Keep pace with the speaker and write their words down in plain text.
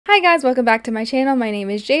Hi guys, welcome back to my channel. My name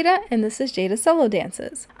is Jada and this is Jada Solo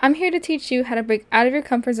Dances. I'm here to teach you how to break out of your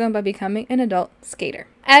comfort zone by becoming an adult skater.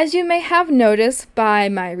 As you may have noticed by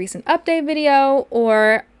my recent update video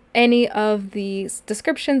or any of the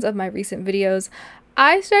descriptions of my recent videos,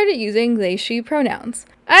 I started using they, she pronouns.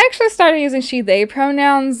 I actually started using she, they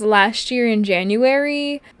pronouns last year in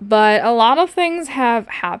January, but a lot of things have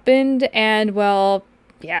happened and well,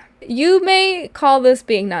 yeah. You may call this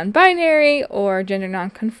being non-binary or gender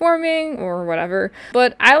non-conforming or whatever,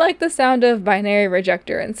 but I like the sound of binary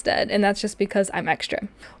rejecter instead, and that's just because I'm extra.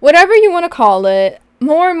 Whatever you want to call it,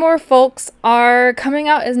 more and more folks are coming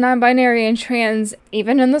out as non-binary and trans,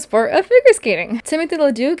 even in the sport of figure skating. Timothy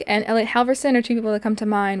LeDuc and Elliot Halverson are two people that come to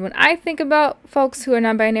mind when I think about folks who are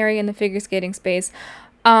non-binary in the figure skating space.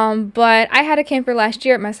 But I had a camper last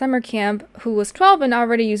year at my summer camp who was 12 and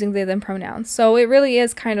already using they, them pronouns. So it really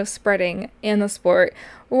is kind of spreading in the sport,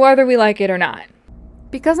 whether we like it or not.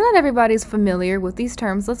 Because not everybody's familiar with these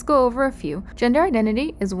terms, let's go over a few. Gender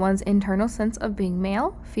identity is one's internal sense of being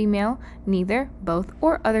male, female, neither, both,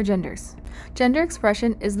 or other genders. Gender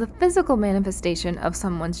expression is the physical manifestation of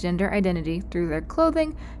someone's gender identity through their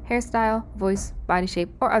clothing, hairstyle, voice, body shape,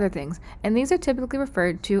 or other things, and these are typically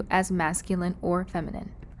referred to as masculine or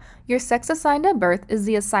feminine. Your sex assigned at birth is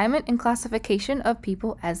the assignment and classification of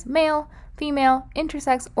people as male, female,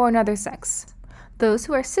 intersex, or another sex. Those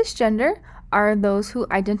who are cisgender are those who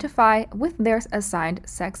identify with their assigned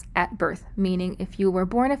sex at birth, meaning if you were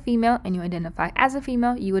born a female and you identify as a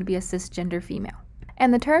female, you would be a cisgender female.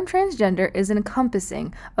 And the term transgender is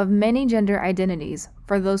encompassing of many gender identities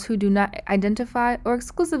for those who do not identify or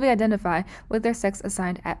exclusively identify with their sex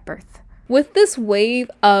assigned at birth. With this wave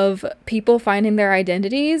of people finding their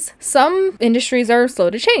identities, some industries are slow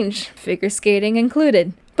to change, figure skating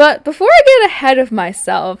included. But before I get ahead of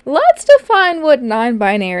myself, let's define what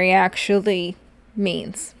non-binary actually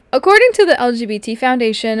means. According to the LGBT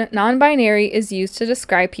Foundation, non-binary is used to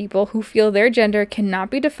describe people who feel their gender cannot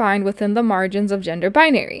be defined within the margins of gender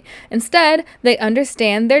binary. Instead, they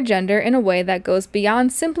understand their gender in a way that goes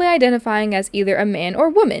beyond simply identifying as either a man or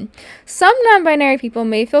woman. Some non-binary people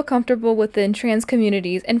may feel comfortable within trans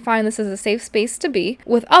communities and find this as a safe space to be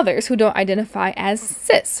with others who don't identify as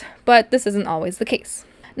cis, but this isn't always the case.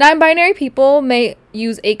 Non-binary people may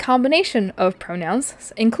use a combination of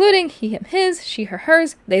pronouns, including he, him, his, she, her,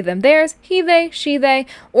 hers, they, them, theirs, he, they, she, they,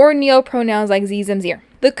 or neo-pronouns like ze, zim, zir.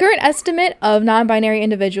 The current estimate of non-binary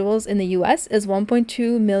individuals in the US is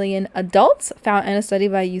 1.2 million adults, found in a study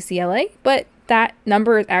by UCLA, but that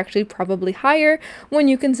number is actually probably higher when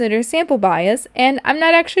you consider sample bias, and I'm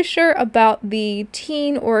not actually sure about the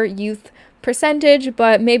teen or youth percentage,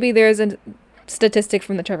 but maybe there's a statistic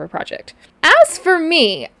from the Trevor Project. As for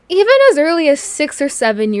me, even as early as 6 or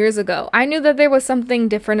 7 years ago, I knew that there was something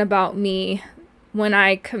different about me when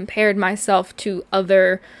I compared myself to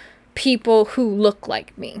other people who look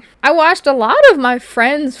like me. I watched a lot of my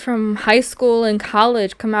friends from high school and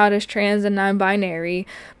college come out as trans and non-binary,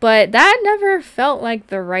 but that never felt like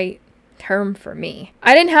the right term for me.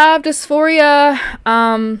 I didn't have dysphoria.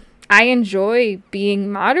 I enjoy being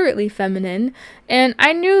moderately feminine, and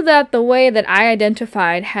I knew that the way that I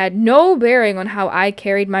identified had no bearing on how I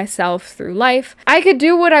carried myself through life. I could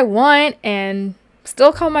do what I want and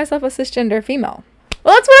still call myself a cisgender female.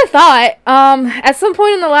 Well, that's what I thought. At some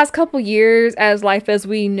point in the last couple years, as life as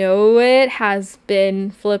we know it has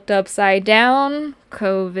been flipped upside down,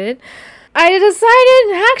 COVID, I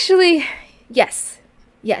decided actually, yes,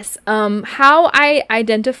 how I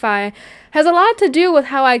identify has a lot to do with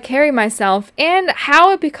how I carry myself and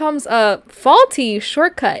how it becomes a faulty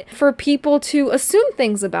shortcut for people to assume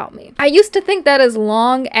things about me. I used to think that as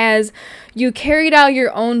long as you carried out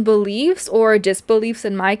your own beliefs or disbeliefs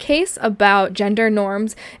in my case about gender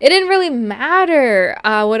norms, it didn't really matter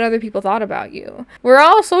what other people thought about you. We're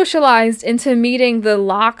all socialized into meeting the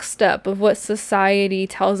lockstep of what society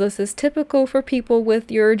tells us is typical for people with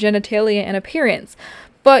your genitalia and appearance.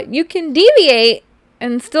 But you can deviate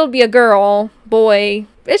and still be a girl, boy.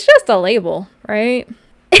 It's just a label, right?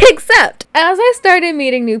 Except, as I started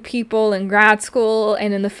meeting new people in grad school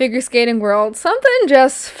and in the figure skating world, something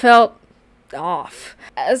just felt off.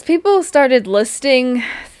 As people started listing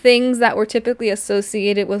things that were typically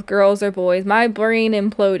associated with girls or boys, my brain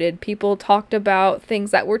imploded. People talked about things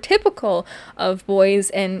that were typical of boys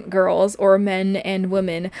and girls or men and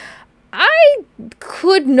women. I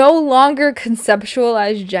could no longer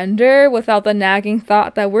conceptualize gender without the nagging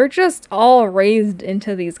thought that we're just all raised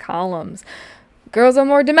into these columns. Girls are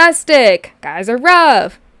more domestic, guys are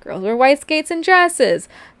rough, girls wear white skates and dresses,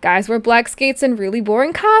 guys wear black skates and really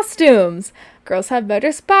boring costumes, girls have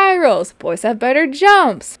better spirals, boys have better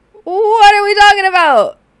jumps. What are we talking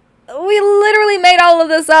about? we literally made all of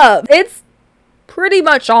this up. It's pretty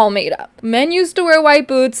much all made up. Men used to wear white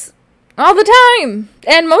boots all the time.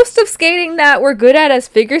 And most of skating that we're good at as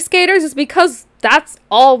figure skaters is because that's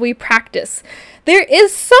all we practice. There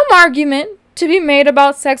is some argument to be made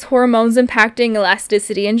about sex hormones impacting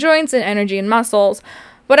elasticity in joints and energy in muscles,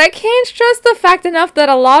 but I can't stress the fact enough that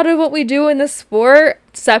a lot of what we do in this sport,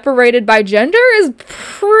 separated by gender, is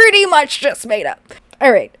pretty much just made up.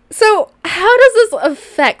 Alright, so how does this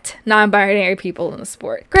affect non-binary people in the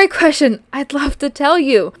sport? Great question. I'd love to tell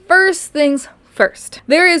you. First things first.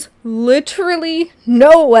 There is literally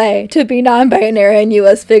no way to be non-binary in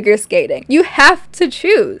US figure skating. You have to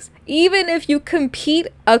choose. Even if you compete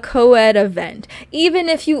a co-ed event, even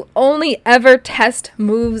if you only ever test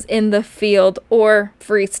moves in the field or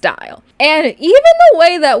freestyle. And even the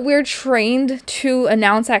way that we're trained to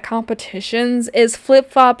announce at competitions is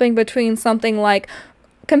flip-flopping between something like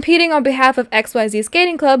competing on behalf of XYZ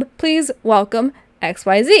Skating Club, please welcome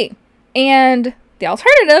XYZ. And the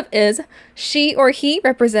alternative is she or he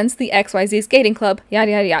represents the XYZ Skating Club,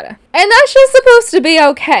 yada yada yada. And that's just supposed to be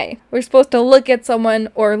okay. We're supposed to look at someone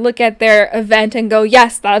or look at their event and go,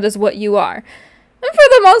 yes, that is what you are. And for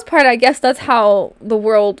the most part, I guess that's how the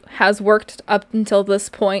world has worked up until this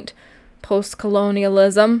point.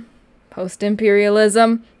 Post-colonialism,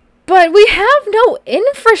 post-imperialism. But we have no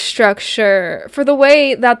infrastructure for the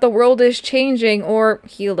way that the world is changing or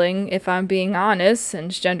healing, if I'm being honest,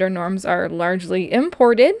 since gender norms are largely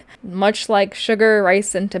imported, much like sugar,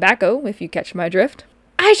 rice, and tobacco, if you catch my drift.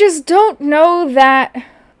 I just don't know that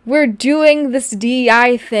we're doing this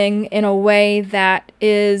DEI thing in a way that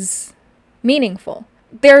is meaningful.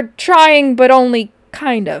 They're trying, but only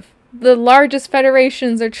kind of. The largest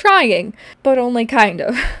federations are trying, but only kind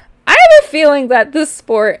of. I have a feeling that this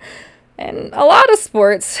sport, and a lot of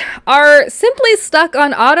sports, are simply stuck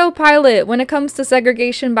on autopilot when it comes to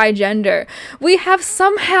segregation by gender. We have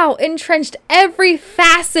somehow entrenched every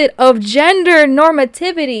facet of gender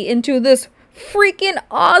normativity into this freaking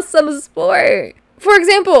awesome sport. For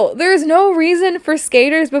example, there's no reason for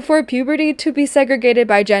skaters before puberty to be segregated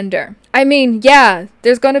by gender. I mean, yeah,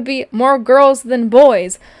 there's going to be more girls than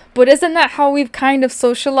boys, but isn't that how we've kind of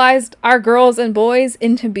socialized our girls and boys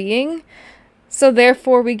into being? So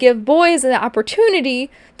therefore we give boys an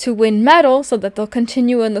opportunity to win medals so that they'll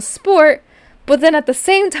continue in the sport, but then at the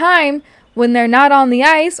same time, when they're not on the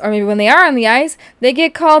ice, or maybe when they are on the ice, they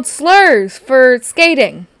get called slurs for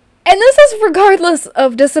skating. And this is regardless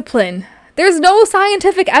of discipline. There's no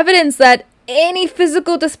scientific evidence that any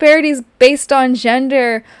physical disparities based on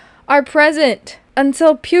gender are present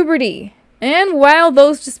until puberty. And while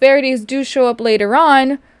those disparities do show up later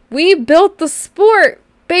on, we built the sport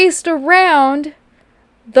based around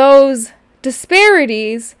those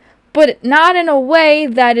disparities, but not in a way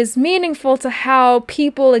that is meaningful to how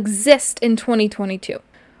people exist in 2022.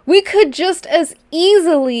 We could just as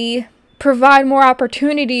easily provide more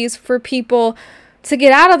opportunities for people to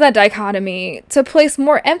get out of that dichotomy, to place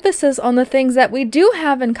more emphasis on the things that we do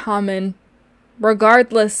have in common,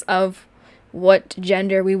 regardless of what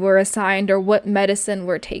gender we were assigned or what medicine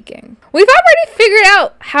we're taking. We've already figured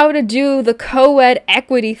out how to do the co-ed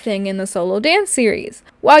equity thing in the solo dance series.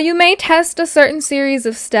 While you may test a certain series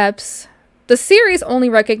of steps, the series only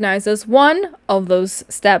recognizes one of those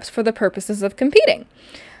steps for the purposes of competing.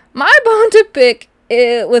 My bone to pick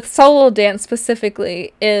with solo dance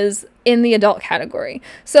specifically is in the adult category.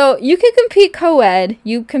 So you can compete co-ed,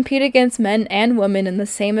 you compete against men and women in the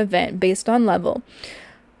same event based on level,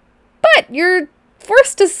 but you're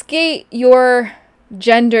forced to skate your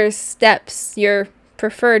gender steps, your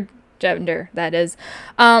preferred gender, that is.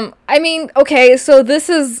 I mean, okay, so this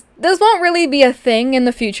won't really be a thing in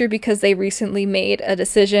the future because they recently made a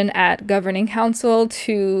decision at governing council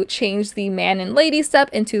to change the man and lady step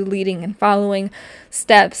into leading and following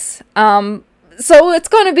steps. So it's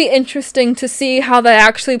going to be interesting to see how that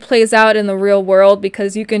actually plays out in the real world,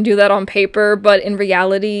 because you can do that on paper, but in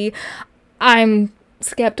reality, I'm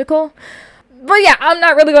skeptical. But yeah, I'm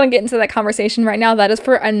not really going to get into that conversation right now. That is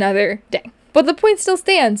for another day. But the point still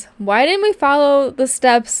stands. Why didn't we follow the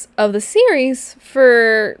steps of the series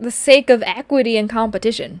for the sake of equity and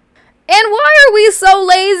competition? And why are we so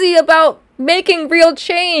lazy about making real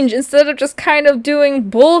change instead of just kind of doing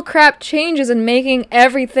bullcrap changes and making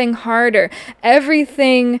everything harder?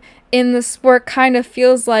 Everything in the sport kind of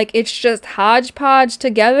feels like it's just hodgepodge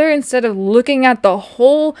together instead of looking at the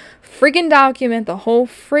whole friggin' document, the whole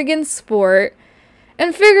friggin' sport,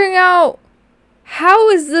 and figuring out, how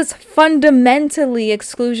is this fundamentally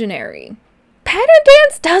exclusionary? Pattern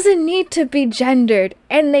dance doesn't need to be gendered,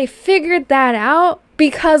 and they figured that out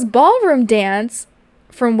because ballroom dance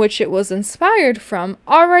from which it was inspired from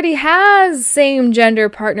already has same gender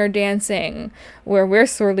partner dancing, where we're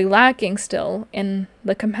sorely lacking still in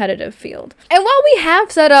the competitive field. And while we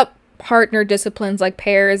have set up partner disciplines like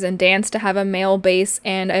pairs and dance to have a male bass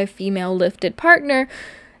and a female lifted partner,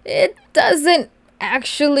 it doesn't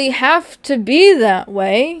actually have to be that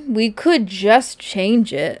way. We could just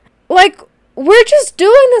change it. Like, we're just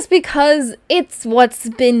doing this because it's what's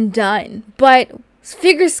been done. But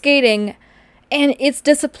figure skating and its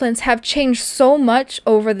disciplines have changed so much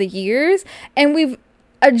over the years, and we've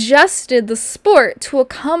adjusted the sport to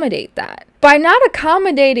accommodate that. By not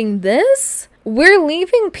accommodating this, we're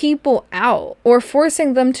leaving people out or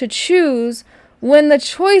forcing them to choose when the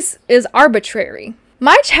choice is arbitrary.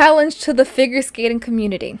 My challenge to the figure skating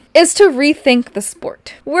community is to rethink the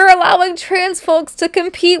sport. We're allowing trans folks to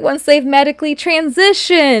compete once they've medically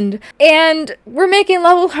transitioned, and we're making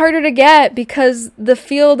level harder to get because the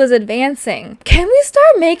field is advancing. Can we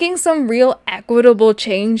start making some real equitable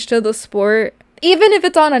change to the sport? Even if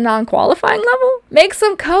it's on a non-qualifying level? Make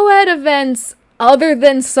some co-ed events other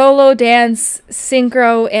than solo dance,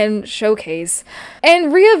 synchro, and showcase,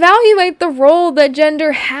 and reevaluate the role that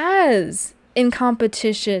gender has in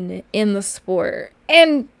competition in the sport.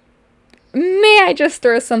 And may I just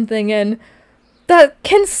throw something in? That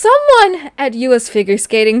can someone at US Figure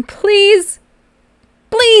Skating please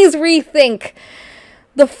rethink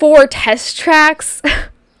the 4 test tracks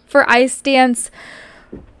for ice dance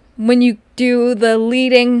when you do the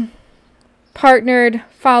leading partnered,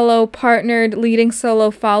 follow partnered, leading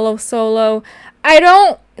solo, follow solo. I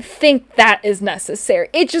don't think that is necessary.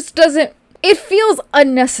 It just doesn't. It feels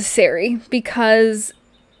unnecessary because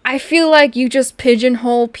I feel like you just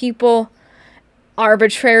pigeonhole people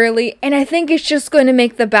arbitrarily, and I think it's just going to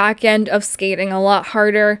make the back end of skating a lot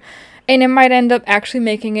harder, and it might end up actually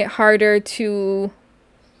making it harder to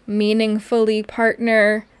meaningfully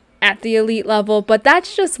partner at the elite level. But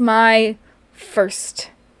that's just my first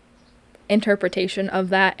interpretation of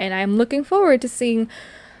that, and I'm looking forward to seeing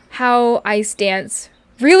how ice dance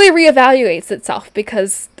really reevaluates itself,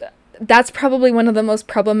 because that's probably one of the most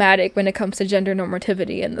problematic when it comes to gender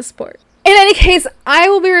normativity in the sport. In any case, I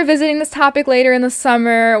will be revisiting this topic later in the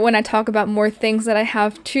summer when I talk about more things that I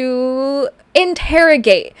have to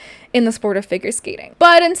interrogate in the sport of figure skating.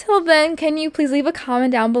 But until then, can you please leave a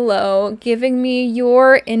comment down below giving me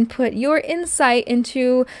your input, your insight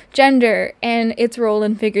into gender and its role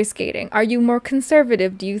in figure skating? Are you more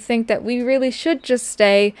conservative? Do you think that we really should just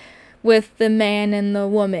stay with the man and the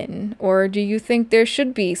woman? Or do you think there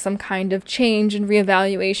should be some kind of change and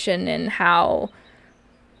reevaluation in how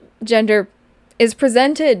gender is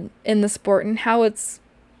presented in the sport and how it's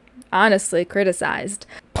honestly criticized?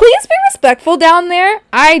 Please be respectful down there.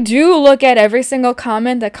 I do look at every single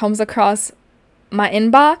comment that comes across my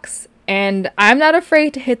inbox, and I'm not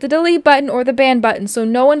afraid to hit the delete button or the ban button, so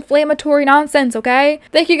no inflammatory nonsense, okay?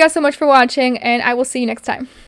 Thank you guys so much for watching, and I will see you next time.